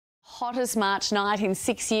hottest March night in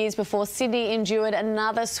 6 years before Sydney endured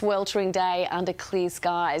another sweltering day under clear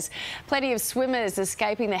skies. Plenty of swimmers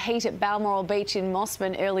escaping the heat at Balmoral Beach in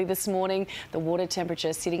Mossman early this morning. The water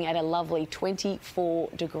temperature sitting at a lovely 24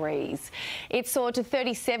 degrees. It soared to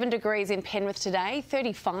 37 degrees in Penrith today,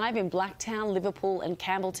 35 in Blacktown, Liverpool and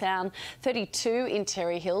Campbelltown, 32 in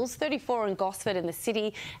Terry Hills, 34 in Gosford and the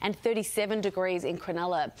city and 37 degrees in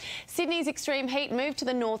Cronulla. Sydney's extreme heat moved to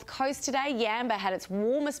the north coast today. Yamba had its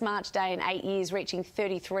warmest March day in 8 years, reaching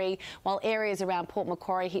 33, while areas around Port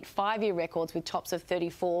Macquarie hit 5-year records with tops of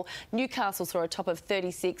 34. Newcastle saw a top of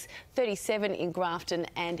 36, 37 in Grafton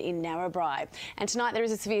and in Narrabri. And tonight there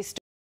is a severe storm